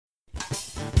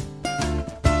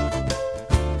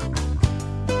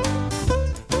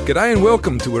G'day and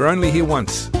welcome to We're Only Here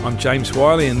Once. I'm James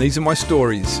Wiley and these are my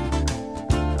stories. In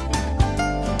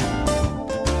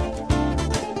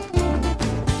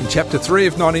Chapter 3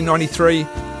 of 1993,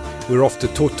 we're off to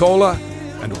Tortola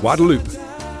and Guadeloupe.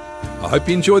 I hope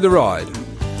you enjoy the ride.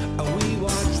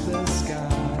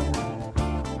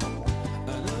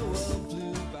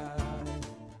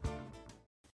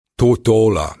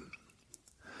 Tortola.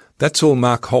 That's all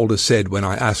Mark Holder said when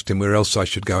I asked him where else I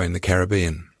should go in the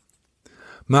Caribbean.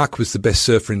 Mark was the best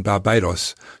surfer in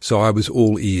Barbados, so I was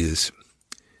all ears.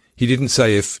 He didn't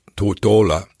say if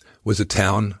Tortola was a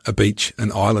town, a beach,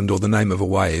 an island or the name of a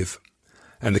wave,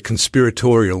 and the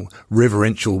conspiratorial,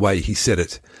 reverential way he said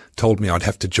it told me I'd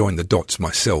have to join the dots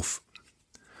myself.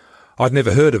 I'd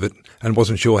never heard of it and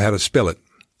wasn't sure how to spell it,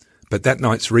 but that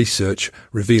night's research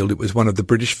revealed it was one of the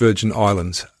British Virgin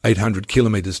Islands, 800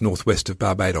 kilometres northwest of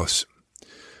Barbados.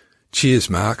 Cheers,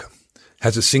 Mark.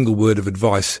 Has a single word of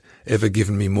advice ever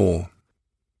given me more?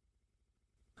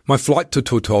 My flight to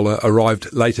Tortola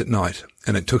arrived late at night,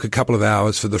 and it took a couple of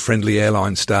hours for the friendly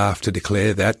airline staff to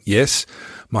declare that, yes,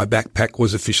 my backpack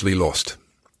was officially lost.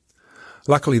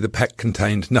 Luckily, the pack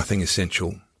contained nothing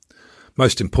essential.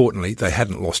 Most importantly, they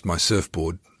hadn't lost my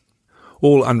surfboard.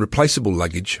 All unreplaceable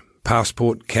luggage,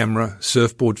 passport, camera,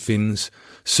 surfboard fins,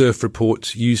 surf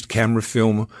reports, used camera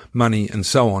film, money and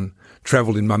so on,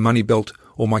 travelled in my money belt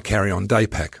or my carry-on day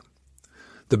pack.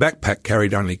 The backpack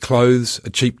carried only clothes,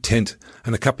 a cheap tent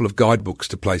and a couple of guidebooks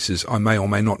to places I may or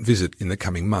may not visit in the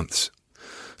coming months.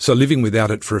 So living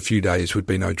without it for a few days would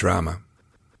be no drama.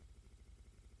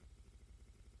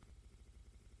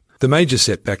 The major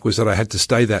setback was that I had to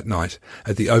stay that night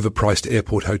at the overpriced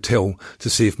airport hotel to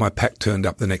see if my pack turned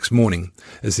up the next morning,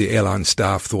 as the airline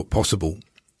staff thought possible.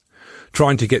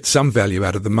 Trying to get some value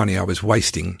out of the money I was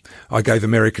wasting, I gave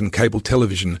American cable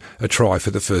television a try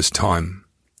for the first time.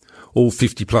 All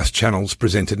 50-plus channels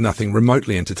presented nothing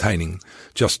remotely entertaining,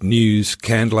 just news,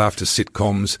 canned laughter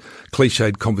sitcoms,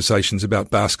 cliched conversations about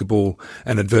basketball,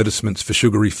 and advertisements for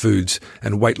sugary foods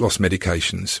and weight loss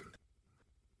medications.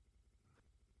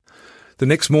 The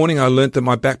next morning I learnt that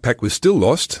my backpack was still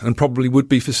lost and probably would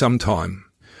be for some time.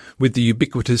 With the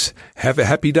ubiquitous "have a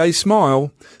happy day"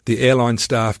 smile, the airline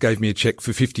staff gave me a cheque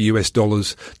for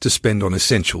 $50 to spend on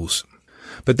essentials.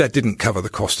 But that didn't cover the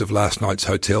cost of last night's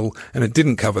hotel, and it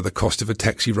didn't cover the cost of a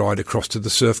taxi ride across to the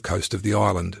surf coast of the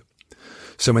island.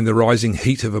 So in the rising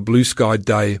heat of a blue-skied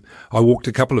day, I walked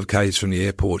a couple of k's from the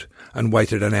airport and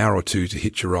waited an hour or two to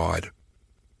hitch a ride.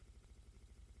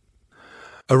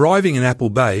 Arriving in Apple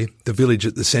Bay, the village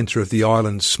at the centre of the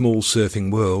island's small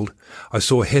surfing world, I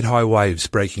saw head-high waves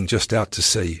breaking just out to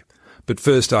sea, but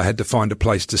first I had to find a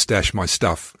place to stash my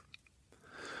stuff.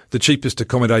 The cheapest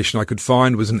accommodation I could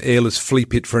find was an airless flea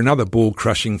pit for another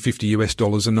ball-crushing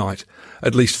 $50 a night,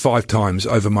 at least 5 times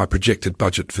over my projected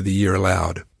budget for the year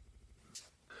allowed.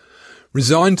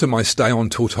 Resigned to my stay on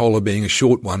Tortola being a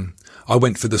short one, I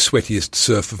went for the sweatiest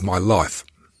surf of my life.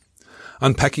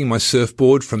 Unpacking my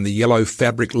surfboard from the yellow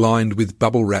fabric lined with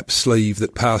bubble wrap sleeve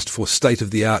that passed for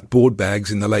state-of-the-art board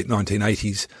bags in the late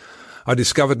 1980s, I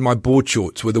discovered my board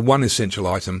shorts were the one essential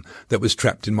item that was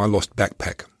trapped in my lost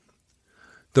backpack.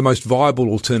 The most viable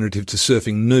alternative to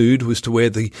surfing nude was to wear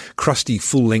the crusty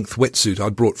full-length wetsuit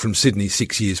I'd brought from Sydney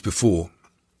 6 years before.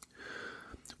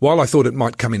 While I thought it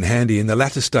might come in handy in the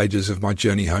latter stages of my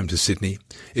journey home to Sydney,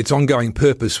 its ongoing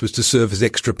purpose was to serve as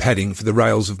extra padding for the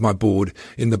rails of my board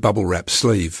in the bubble wrap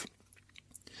sleeve.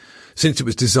 Since it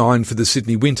was designed for the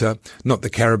Sydney winter, not the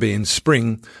Caribbean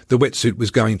spring, the wetsuit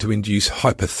was going to induce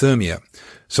hypothermia,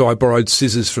 so I borrowed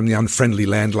scissors from the unfriendly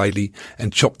landlady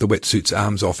and chopped the wetsuit's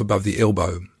arms off above the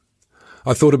elbow.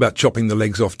 I thought about chopping the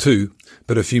legs off too,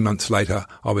 but a few months later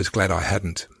I was glad I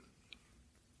hadn't.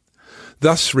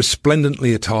 Thus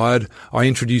resplendently attired, I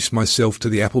introduced myself to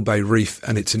the Apple Bay Reef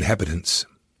and its inhabitants.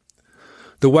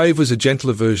 The wave was a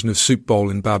gentler version of Soup Bowl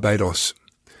in Barbados.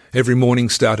 Every morning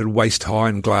started waist-high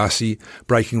and glassy,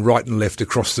 breaking right and left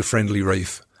across the friendly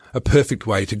reef, a perfect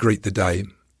way to greet the day.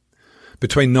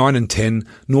 Between 9 and 10,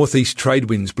 northeast trade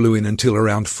winds blew in until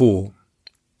around 4.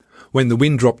 When the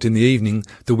wind dropped in the evening,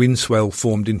 the wind swell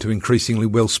formed into increasingly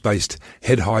well-spaced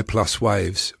head-high plus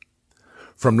waves.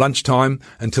 From lunchtime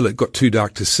until it got too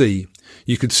dark to see,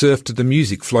 you could surf to the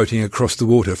music floating across the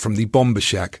water from the Bomber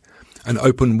Shack, an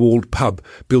open-walled pub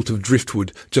built of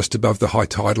driftwood just above the high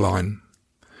tide line.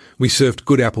 We surfed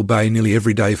good Apple Bay nearly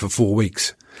every day for 4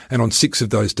 weeks, and on 6 of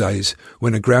those days,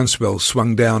 when a groundswell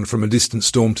swung down from a distant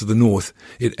storm to the north,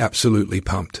 it absolutely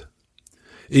pumped.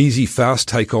 Easy, fast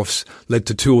takeoffs led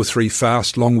to 2 or 3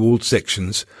 fast, long-walled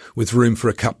sections with room for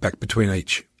a cutback between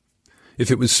each. If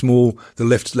it was small, the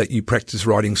left let you practice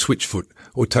riding switchfoot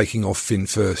or taking off fin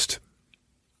first.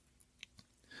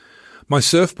 My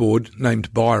surfboard,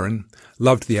 named Byron,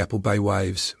 loved the Apple Bay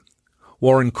waves.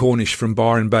 Warren Cornish from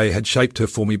Byron Bay had shaped her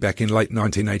for me back in late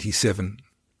 1987.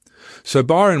 So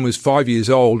Byron was 5 years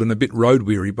old and a bit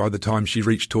road-weary by the time she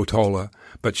reached Tortola,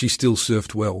 but she still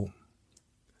surfed well.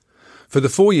 For the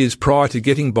 4 years prior to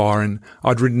getting Byron,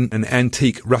 I'd ridden an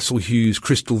antique Russell Hughes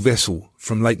crystal vessel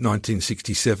from late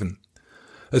 1967.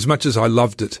 As much as I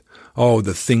loved it,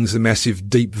 the things the massive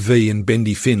deep V and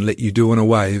bendy fin let you do on a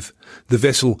wave, the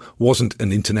vessel wasn't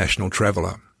an international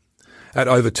traveller. At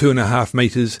over 2.5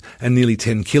 metres and nearly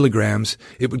 10 kilograms,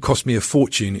 it would cost me a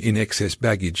fortune in excess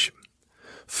baggage.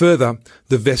 Further,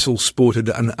 the vessel sported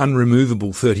an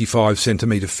unremovable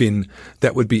 35-centimetre fin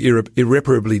that would be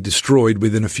irreparably destroyed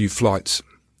within a few flights.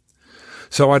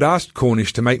 So I'd asked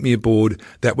Cornish to make me a board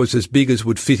that was as big as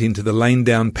would fit into the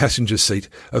lane-down passenger seat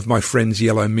of my friend's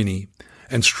yellow Mini,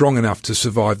 and strong enough to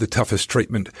survive the toughest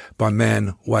treatment by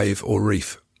man, wave or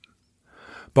reef.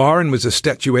 Byron was a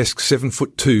statuesque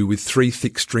 7'2" with 3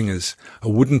 thick stringers, a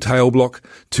wooden tail block,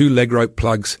 2 leg rope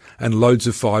plugs and loads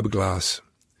of fiberglass.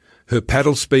 Her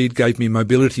paddle speed gave me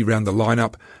mobility round the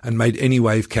line-up and made any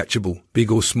wave catchable, big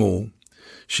or small.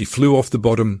 She flew off the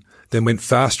bottom, then went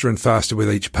faster and faster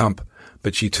with each pump,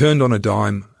 but she turned on a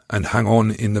dime and hung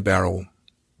on in the barrel.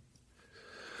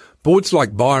 Boards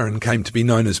like Byron came to be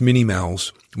known as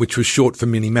Mini-Mals, which was short for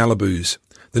Mini Malibus,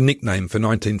 the nickname for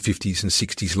 1950s and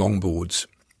 60s longboards.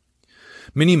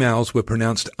 Mini-Mals were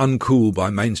pronounced uncool by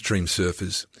mainstream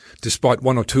surfers, despite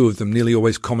one or two of them nearly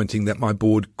always commenting that my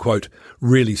board, quote,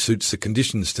 really suits the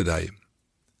conditions today.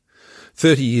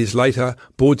 30 years later,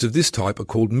 boards of this type are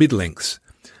called mid-lengths,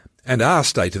 and are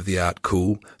state-of-the-art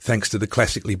cool thanks to the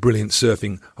classically brilliant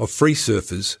surfing of free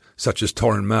surfers such as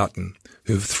Torrin Martin,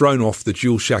 who have thrown off the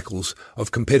dual shackles of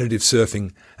competitive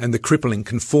surfing and the crippling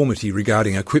conformity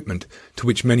regarding equipment to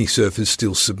which many surfers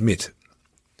still submit.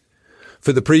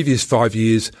 For the previous 5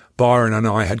 years, Byron and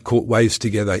I had caught waves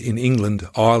together in England,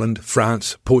 Ireland,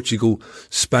 France, Portugal,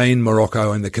 Spain,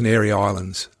 Morocco and the Canary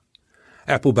Islands.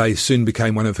 Apple Bay soon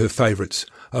became one of her favourites,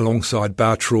 alongside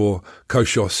Bartraw,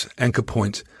 Cochos, Anchor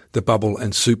Point, the Bubble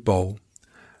and Soup Bowl.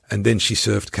 And then she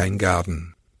surfed Cane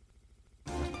Garden.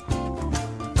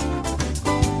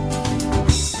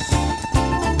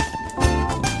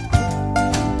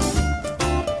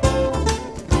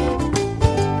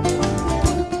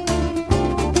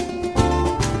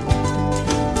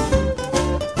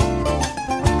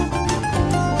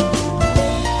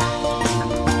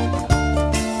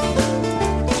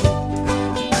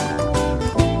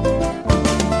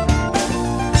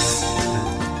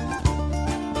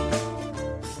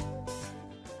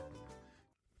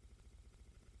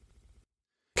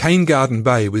 Cane Garden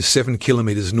Bay was 7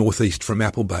 kilometres northeast from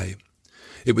Apple Bay.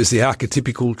 It was the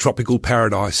archetypical tropical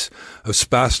paradise of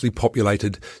sparsely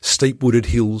populated, steep-wooded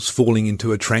hills falling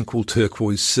into a tranquil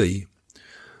turquoise sea.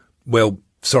 Well,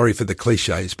 sorry for the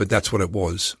clichés, but that's what it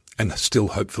was, and still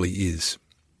hopefully is.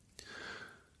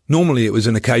 Normally it was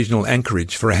an occasional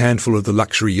anchorage for a handful of the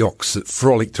luxury yachts that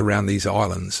frolicked around these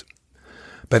islands.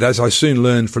 But as I soon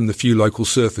learned from the few local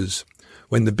surfers,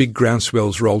 when the big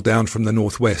groundswells rolled down from the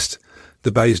northwest,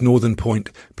 the bay's northern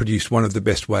point produced one of the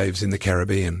best waves in the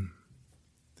Caribbean.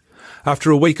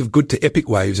 After a week of good to epic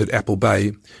waves at Apple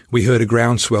Bay, we heard a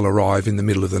groundswell arrive in the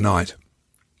middle of the night.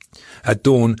 At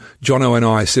dawn, Jono and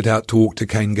I set out to walk to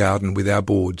Cane Garden with our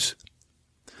boards.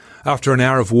 After an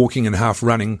hour of walking and half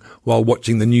running, while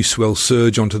watching the new swell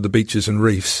surge onto the beaches and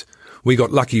reefs, we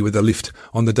got lucky with a lift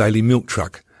on the daily milk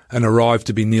truck and arrived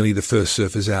to be nearly the first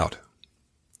surfers out.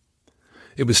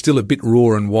 It was still a bit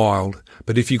raw and wild,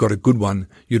 but if you got a good one,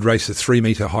 you'd race a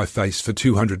 3-metre high face for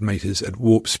 200 metres at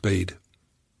warp speed.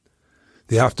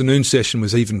 The afternoon session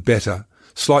was even better,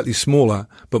 slightly smaller,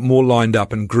 but more lined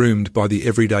up and groomed by the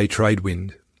everyday trade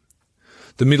wind.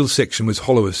 The middle section was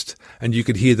hollowest, and you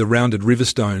could hear the rounded river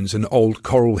stones and old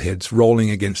coral heads rolling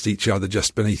against each other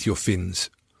just beneath your fins.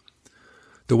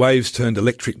 The waves turned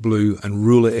electric blue and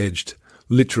ruler-edged,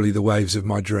 literally the waves of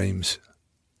my dreams.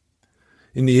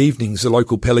 In the evenings, the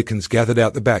local pelicans gathered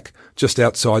out the back, just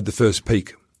outside the first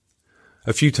peak.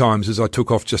 A few times as I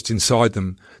took off just inside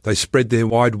them, they spread their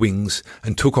wide wings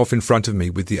and took off in front of me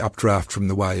with the updraft from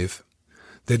the wave.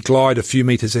 They'd glide a few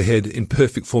metres ahead in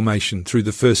perfect formation through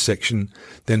the first section,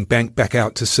 then bank back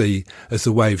out to sea as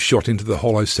the wave shot into the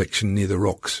hollow section near the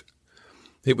rocks.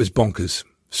 It was bonkers,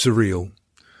 surreal.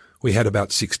 We had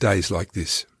about 6 days like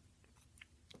this.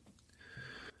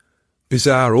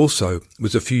 Bizarre also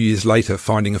was a few years later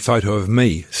finding a photo of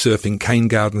me surfing Cane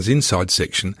Garden's inside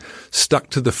section stuck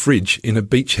to the fridge in a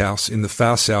beach house in the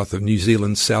far south of New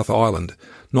Zealand's South Island,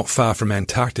 not far from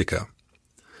Antarctica.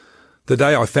 The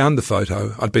day I found the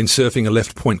photo, I'd been surfing a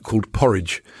left point called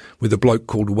Porridge with a bloke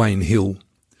called Wayne Hill.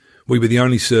 We were the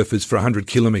only surfers for 100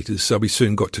 kilometres, so we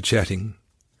soon got to chatting.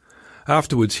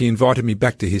 Afterwards, he invited me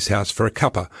back to his house for a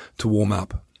cuppa to warm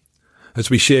up. As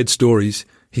we shared stories,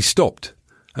 he stopped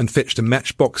and fetched a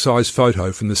matchbox-sized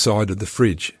photo from the side of the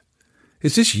fridge.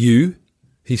 "Is this you?"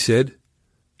 he said.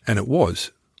 And it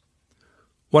was.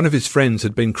 One of his friends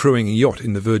had been crewing a yacht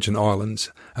in the Virgin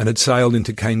Islands and had sailed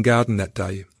into Cane Garden that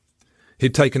day.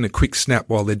 He'd taken a quick snap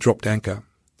while they'd dropped anchor.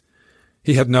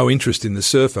 He had no interest in the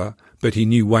surfer, but he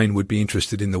knew Wayne would be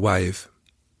interested in the wave.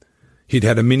 He'd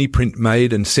had a mini print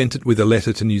made and sent it with a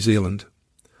letter to New Zealand.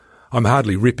 I'm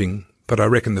hardly ripping, but I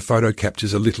reckon the photo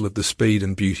captures a little of the speed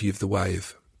and beauty of the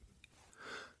wave.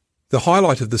 The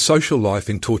highlight of the social life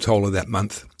in Tortola that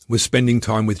month was spending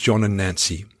time with John and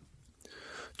Nancy.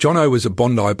 Jono was a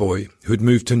Bondi boy who had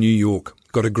moved to New York,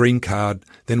 got a green card,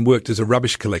 then worked as a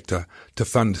rubbish collector to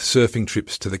fund surfing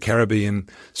trips to the Caribbean,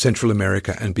 Central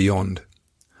America and beyond.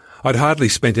 I'd hardly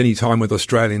spent any time with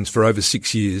Australians for over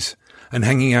 6 years, and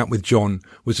hanging out with John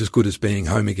was as good as being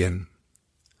home again.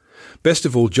 Best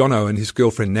of all, Jono and his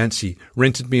girlfriend Nancy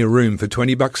rented me a room for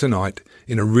 $20 a night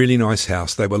in a really nice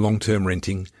house they were long-term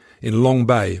renting in Long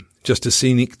Bay, just a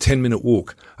scenic 10-minute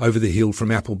walk over the hill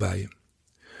from Apple Bay.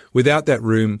 Without that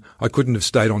room, I couldn't have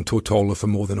stayed on Tortola for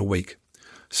more than a week.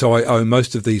 So I owe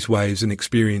most of these waves and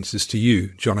experiences to you,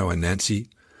 Jono and Nancy.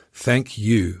 Thank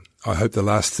you. I hope the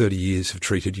last 30 years have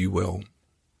treated you well.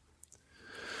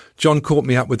 John caught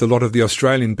me up with a lot of the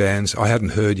Australian bands I hadn't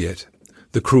heard yet.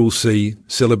 The Cruel Sea,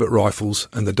 Celibate Rifles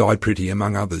and the Died Pretty,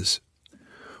 among others.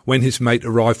 When his mate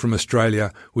arrived from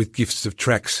Australia with gifts of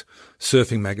tracks,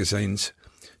 surfing magazines,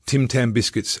 Tim Tam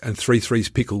biscuits and 3-3's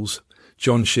pickles,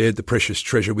 John shared the precious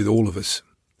treasure with all of us.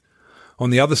 On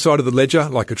the other side of the ledger,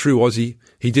 like a true Aussie,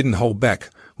 he didn't hold back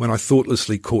when I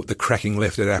thoughtlessly caught the cracking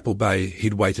left at Apple Bay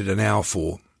he'd waited an hour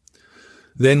for.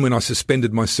 Then, when I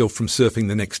suspended myself from surfing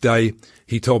the next day,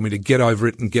 he told me to get over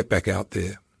it and get back out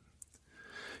there.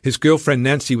 His girlfriend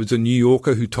Nancy was a New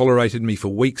Yorker who tolerated me for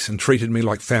weeks and treated me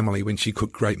like family when she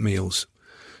cooked great meals.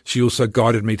 She also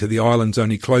guided me to the island's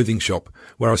only clothing shop,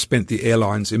 where I spent the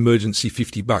airline's emergency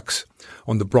 $50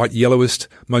 on the bright yellowest,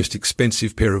 most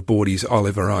expensive pair of boardies I'll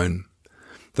ever own.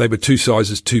 They were 2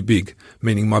 sizes too big,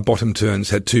 meaning my bottom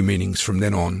turns had 2 meanings from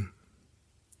then on.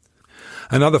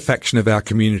 Another faction of our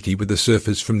community were the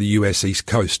surfers from the US East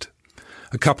Coast.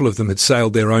 A couple of them had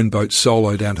sailed their own boats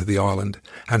solo down to the island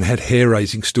and had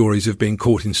hair-raising stories of being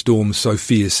caught in storms so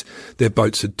fierce their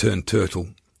boats had turned turtle.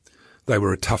 They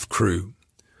were a tough crew.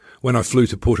 When I flew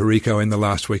to Puerto Rico in the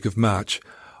last week of March,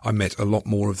 I met a lot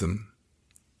more of them.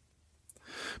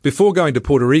 Before going to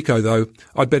Puerto Rico, though,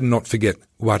 I'd better not forget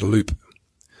Guadeloupe.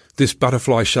 This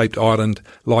butterfly-shaped island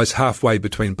lies halfway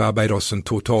between Barbados and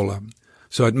Tortola,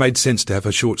 so it made sense to have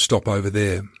a short stop over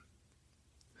there.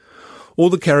 All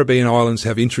the Caribbean islands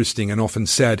have interesting and often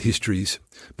sad histories,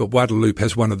 but Guadeloupe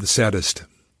has one of the saddest.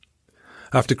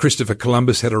 After Christopher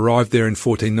Columbus had arrived there in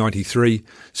 1493,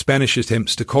 Spanish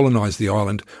attempts to colonise the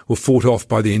island were fought off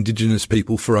by the indigenous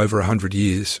people for over 100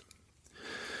 years.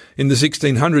 In the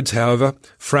 1600s, however,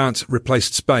 France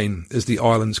replaced Spain as the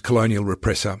island's colonial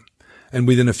repressor, and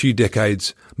within a few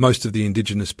decades, most of the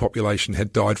indigenous population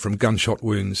had died from gunshot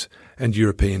wounds and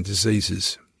European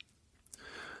diseases.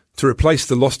 To replace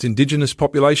the lost indigenous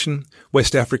population,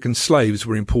 West African slaves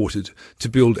were imported to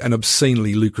build an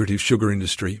obscenely lucrative sugar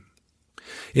industry.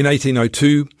 In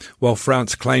 1802, while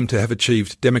France claimed to have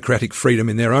achieved democratic freedom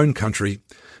in their own country,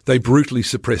 they brutally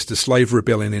suppressed a slave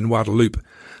rebellion in Guadeloupe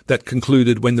that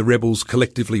concluded when the rebels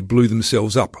collectively blew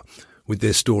themselves up with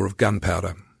their store of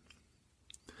gunpowder.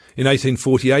 In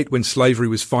 1848, when slavery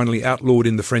was finally outlawed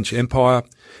in the French Empire,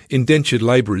 indentured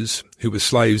labourers, who were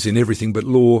slaves in everything but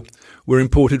law, were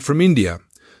imported from India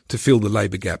to fill the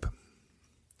labour gap.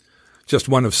 Just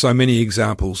one of so many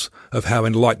examples of how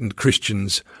enlightened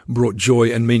Christians brought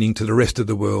joy and meaning to the rest of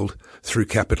the world through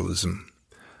capitalism.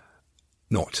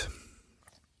 Not.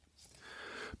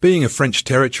 Being a French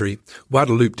territory,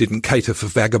 Guadeloupe didn't cater for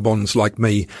vagabonds like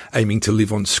me aiming to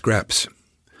live on scraps.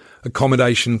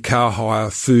 Accommodation, car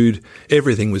hire, food,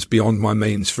 everything was beyond my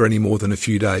means for any more than a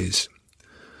few days.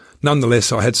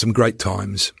 Nonetheless, I had some great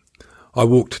times. I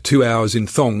walked 2 hours in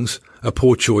thongs, a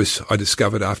poor choice I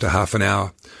discovered after half an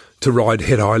hour, to ride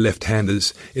head-high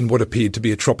left-handers in what appeared to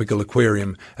be a tropical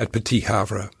aquarium at Petit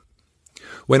Havre.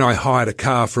 When I hired a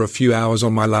car for a few hours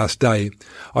on my last day,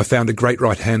 I found a great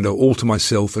right-hander all to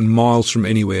myself and miles from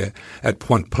anywhere at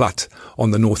Pointe Plate on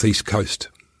the northeast coast.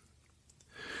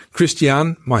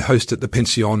 Christian, my host at the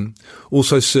pension,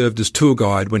 also served as tour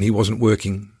guide when he wasn't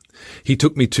working. He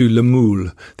took me to Le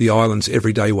Moule, the island's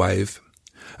everyday wave,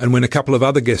 and when a couple of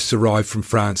other guests arrived from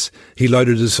France, he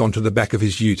loaded us onto the back of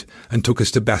his ute and took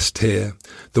us to Basse-Terre,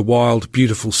 the wild,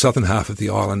 beautiful southern half of the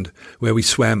island, where we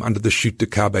swam under the Chute de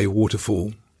Carbet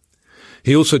waterfall.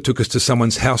 He also took us to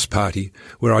someone's house party,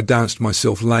 where I danced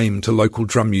myself lame to local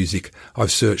drum music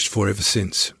I've searched for ever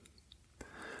since.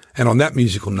 And on that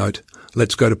musical note,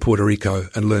 let's go to Puerto Rico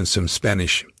and learn some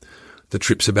Spanish. The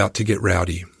trip's about to get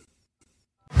rowdy.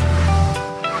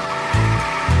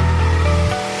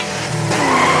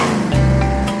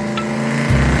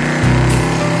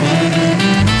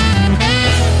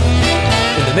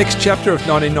 In the next chapter of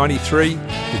 1993,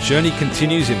 the journey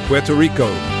continues in Puerto Rico.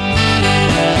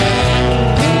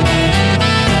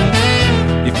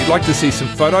 If you'd like to see some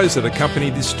photos that accompany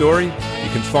this story, you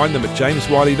can find them at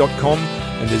jameswiley.com,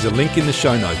 and there's a link in the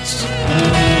show notes.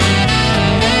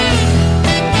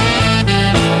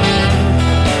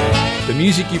 The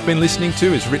music you've been listening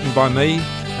to is written by me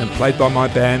and played by my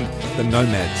band, The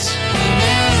Nomads.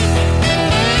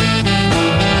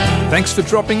 Thanks for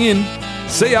dropping in.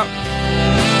 See ya!